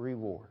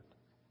reward.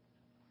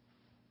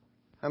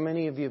 How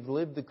many of you have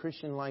lived the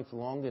Christian life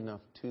long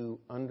enough to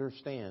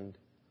understand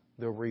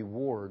the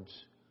rewards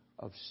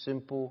of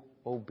simple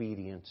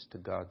obedience to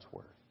God's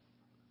Word?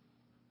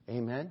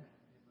 Amen?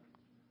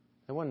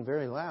 That wasn't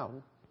very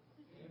loud.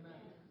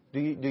 Do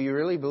you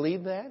really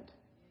believe that?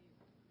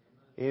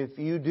 If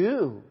you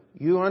do,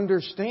 you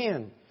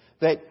understand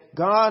that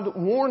God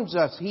warns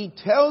us. He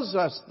tells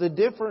us the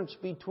difference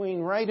between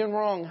right and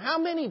wrong. How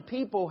many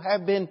people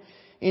have been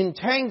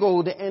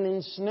entangled and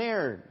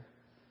ensnared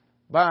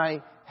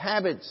by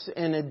habits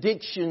and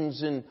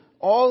addictions and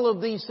all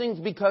of these things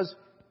because,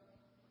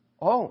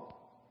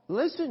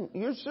 listen,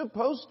 you're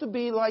supposed to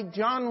be like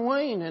John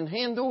Wayne and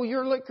handle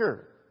your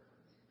liquor.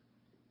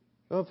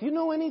 Well, if you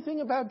know anything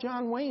about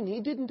John Wayne,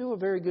 he didn't do a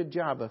very good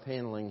job of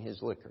handling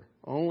his liquor,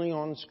 only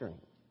on screen.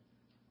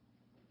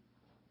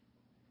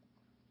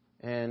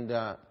 And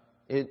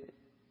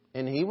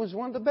he was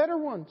one of the better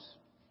ones.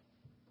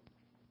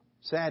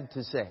 Sad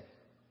to say.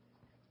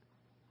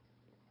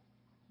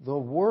 The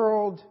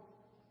world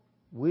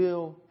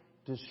will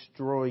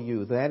destroy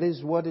you. That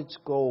is what its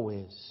goal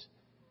is.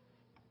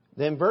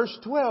 Then verse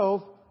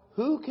 12,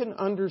 who can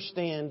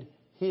understand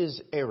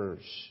his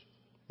errors?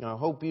 Now, I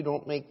hope you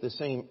don't make the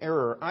same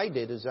error I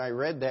did as I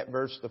read that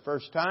verse the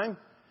first time.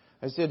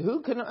 I said,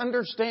 who can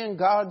understand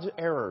God's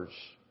errors?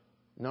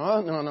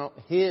 No.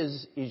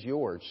 His is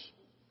yours.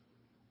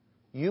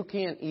 You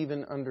can't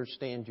even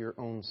understand your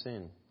own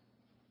sin.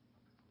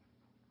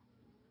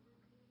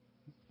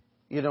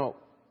 You know,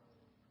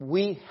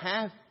 we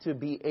have to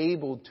be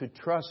able to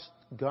trust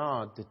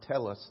God to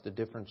tell us the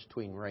difference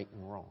between right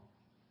and wrong.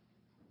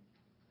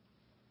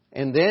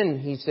 And then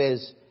he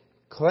says,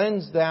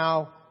 cleanse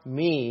thou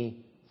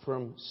me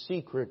from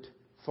secret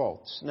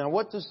faults. Now,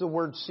 what does the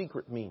word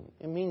secret mean?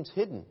 It means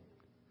hidden.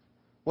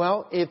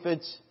 Well, if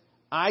it's,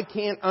 I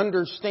can't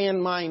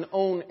understand mine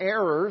own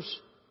errors,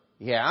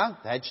 yeah,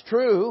 that's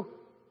true.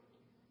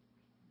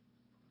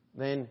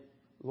 Then,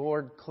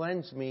 Lord,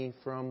 cleanse me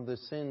from the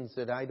sins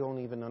that I don't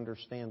even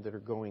understand that are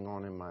going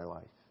on in my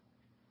life.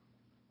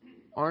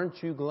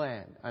 Aren't you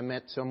glad? I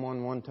met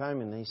someone one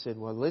time and they said,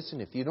 well, listen,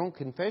 if you don't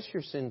confess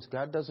your sins,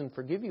 God doesn't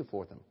forgive you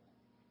for them.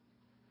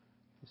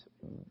 I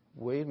said,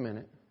 wait a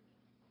minute.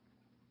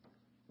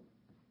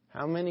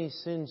 How many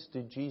sins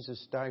did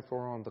Jesus die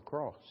for on the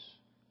cross?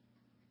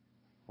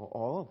 Well,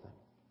 all of them.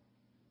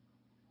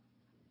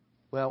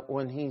 Well,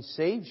 when He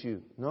saves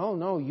you,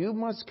 no, you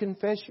must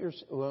confess your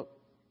sins. Well,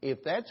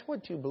 if that's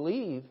what you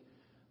believe,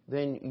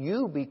 then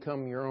you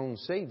become your own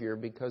Savior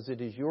because it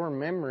is your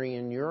memory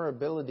and your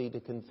ability to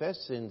confess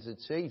sins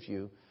that saves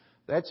you.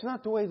 That's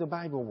not the way the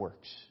Bible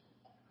works.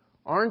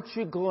 Aren't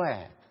you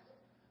glad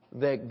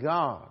that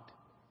God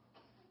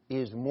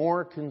is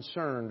more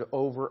concerned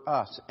over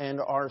us and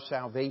our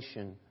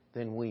salvation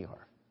than we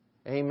are?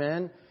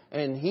 Amen?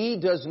 And He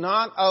does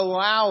not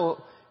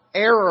allow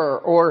error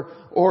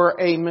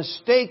or a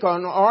mistake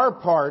on our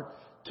part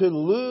to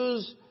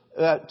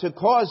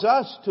cause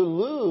us to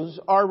lose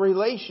our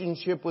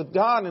relationship with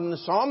God. And the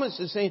psalmist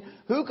is saying,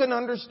 who can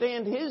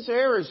understand his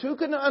errors? Who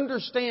can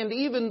understand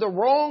even the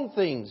wrong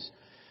things?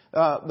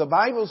 The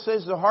Bible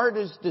says the heart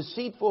is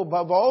deceitful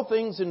above all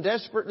things and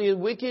desperately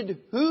wicked.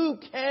 Who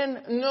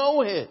can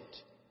know it?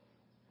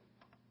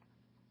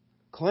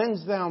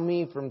 Cleanse thou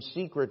me from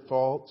secret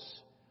faults.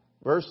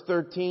 Verse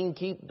 13,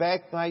 keep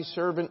back thy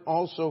servant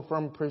also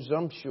from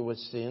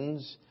presumptuous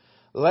sins.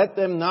 Let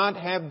them not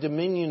have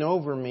dominion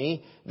over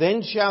me.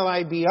 Then shall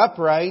I be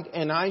upright,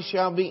 and I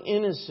shall be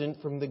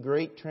innocent from the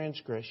great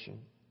transgression.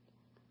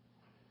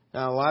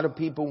 Now, a lot of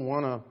people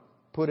want to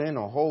put in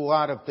a whole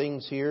lot of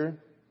things here.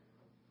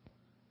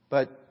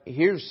 But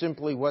here's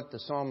simply what the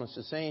psalmist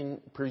is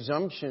saying.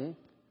 Presumption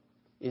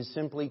is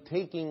simply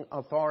taking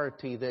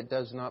authority that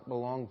does not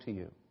belong to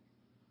you.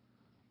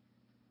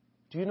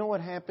 Do you know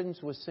what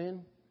happens with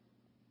sin?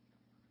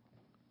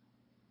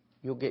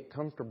 You'll get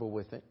comfortable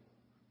with it.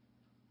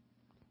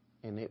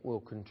 And it will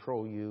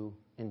control you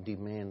and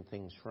demand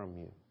things from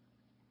you.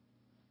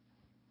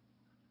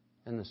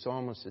 And the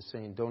psalmist is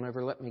saying, don't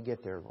ever let me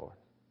get there, Lord.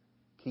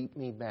 Keep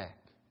me back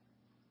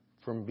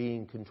from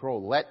being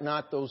controlled. Let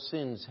not those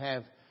sins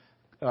have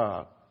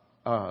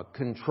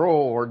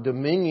control or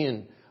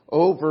dominion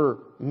over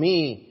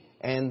me.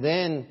 And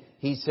then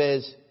he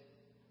says,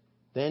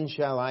 then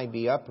shall I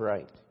be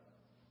upright.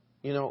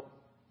 You know,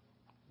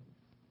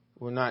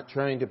 we're not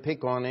trying to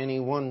pick on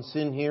any one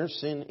sin here.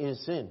 Sin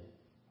is sin.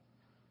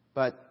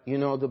 But you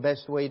know the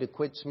best way to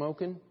quit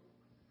smoking?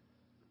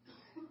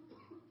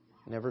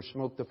 Never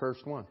smoke the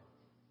first one.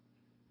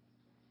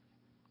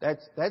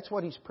 That's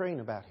what he's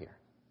praying about here.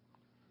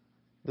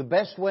 The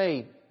best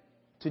way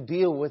to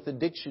deal with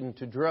addiction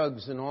to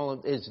drugs and all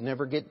of it is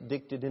never get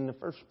addicted in the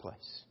first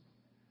place.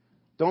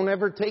 Don't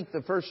ever take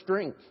the first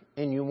drink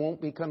and you won't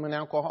become an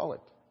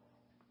alcoholic.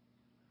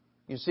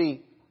 You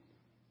see,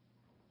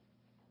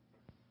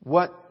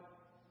 what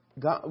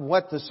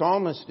the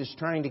psalmist is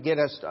trying to get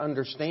us to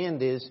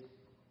understand is,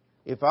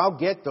 if I'll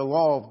get the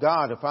law of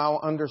God, if I'll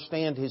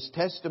understand His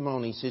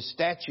testimonies, His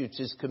statutes,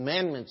 His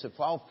commandments, if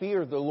I'll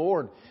fear the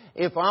Lord,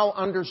 if I'll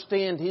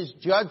understand His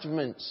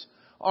judgments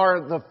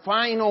are the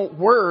final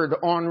word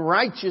on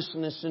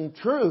righteousness and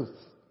truth,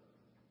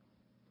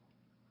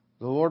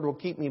 the Lord will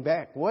keep me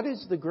back. What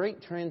is the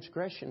great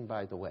transgression,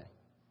 by the way?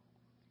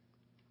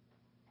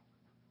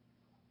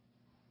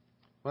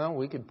 Well,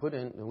 we could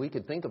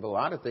think of a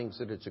lot of things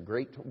that it's a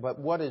great, but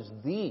what is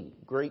the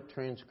great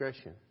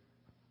transgression?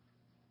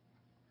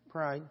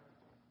 Pride.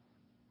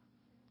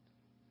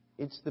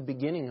 It's the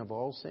beginning of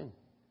all sin.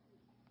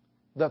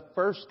 The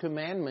first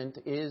commandment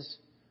is,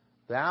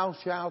 thou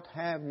shalt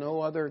have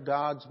no other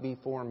gods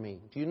before me.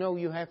 Do you know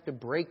you have to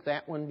break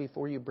that one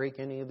before you break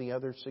any of the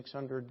other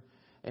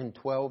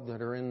 612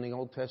 that are in the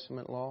Old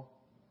Testament law?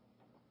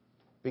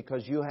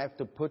 Because you have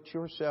to put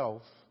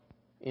yourself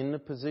in the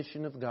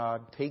position of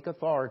God, take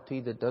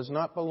authority that does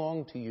not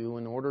belong to you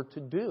in order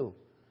to do.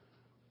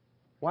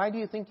 Why do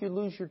you think you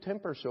lose your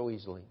temper so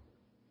easily?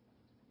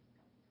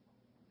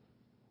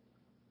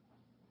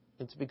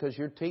 It's because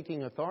you're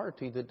taking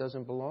authority that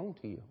doesn't belong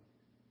to you.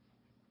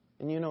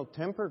 And you know,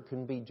 temper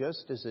can be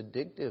just as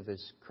addictive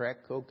as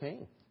crack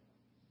cocaine.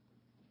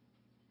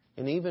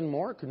 And even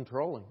more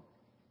controlling.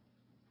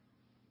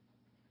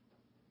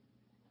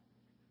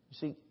 You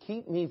See,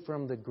 keep me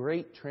from the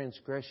great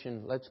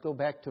transgression. Let's go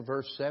back to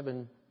verse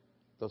 7,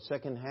 the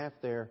second half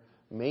there.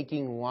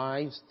 Making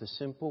wise the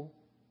simple.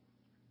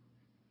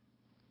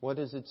 What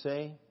does it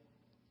say?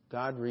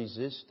 God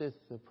resisteth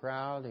the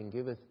proud and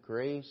giveth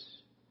grace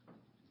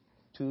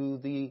to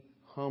the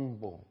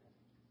humble.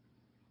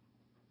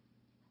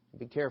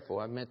 Be careful.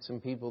 I've met some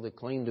people that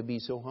claim to be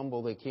so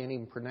humble they can't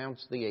even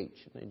pronounce the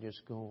H. And they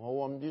just go,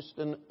 oh, I'm just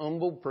an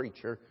humble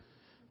preacher.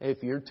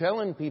 If you're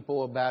telling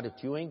people about it,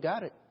 you ain't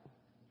got it.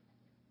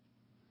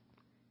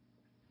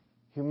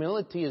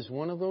 Humility is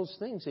one of those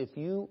things. If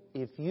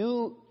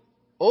you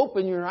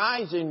open your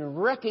eyes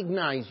and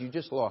recognize you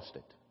just lost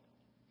it.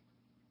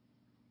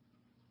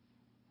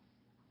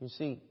 You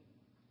see,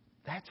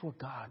 that's what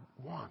God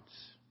wants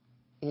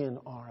in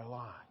our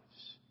lives.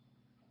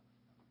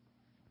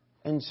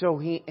 And so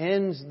He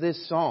ends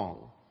this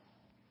song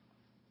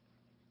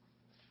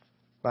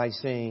by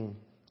saying,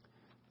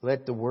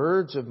 let the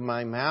words of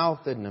my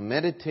mouth and the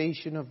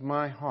meditation of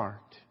my heart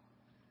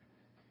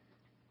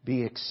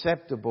be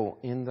acceptable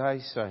in Thy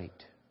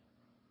sight,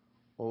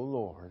 O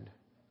Lord,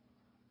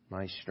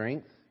 my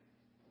strength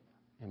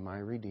and my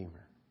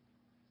Redeemer.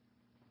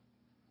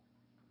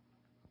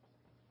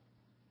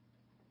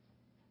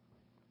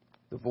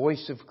 The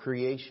voice of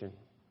creation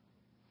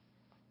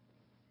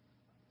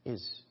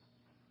is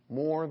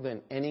more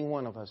than any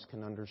one of us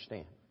can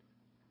understand.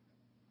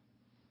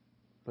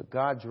 But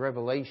God's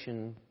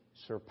revelation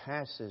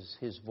surpasses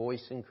His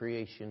voice in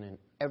creation in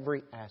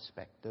every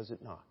aspect, does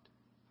it not?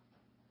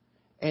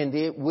 And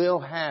it will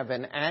have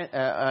an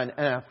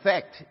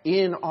effect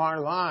in our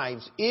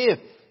lives if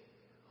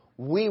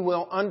we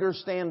will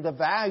understand the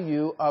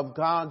value of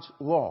God's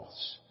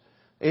laws.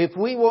 If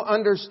we will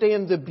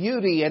understand the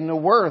beauty and the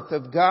worth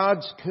of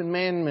God's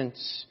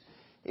commandments.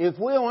 If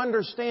we'll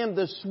understand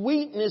the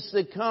sweetness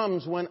that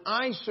comes when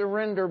I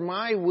surrender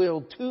my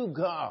will to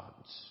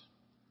God's.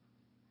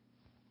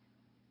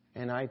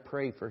 And I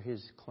pray for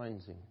His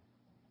cleansing.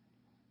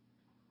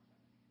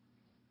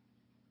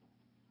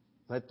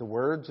 Let the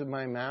words of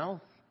my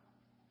mouth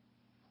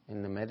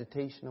and the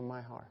meditation of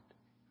my heart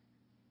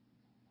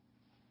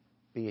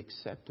be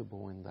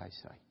acceptable in Thy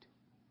sight.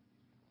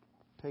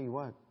 Tell you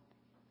what,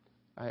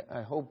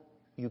 I hope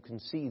you can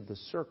see the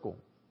circle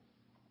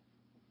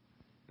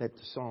that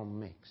the psalm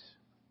makes.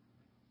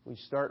 We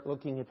start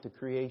looking at the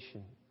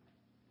creation.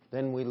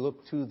 Then we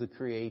look to the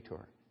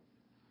Creator.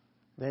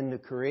 Then the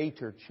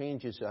Creator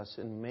changes us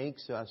and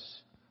makes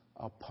us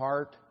a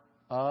part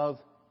of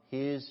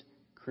His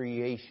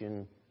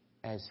creation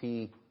as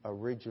He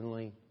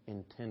originally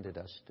intended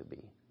us to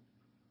be.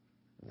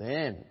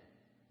 Then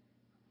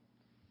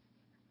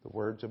the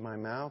words of my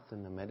mouth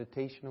and the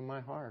meditation of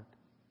my heart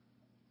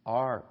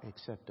are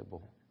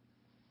acceptable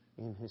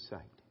in His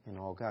sight. And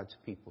all God's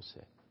people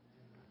said.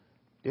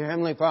 Dear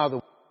Heavenly Father,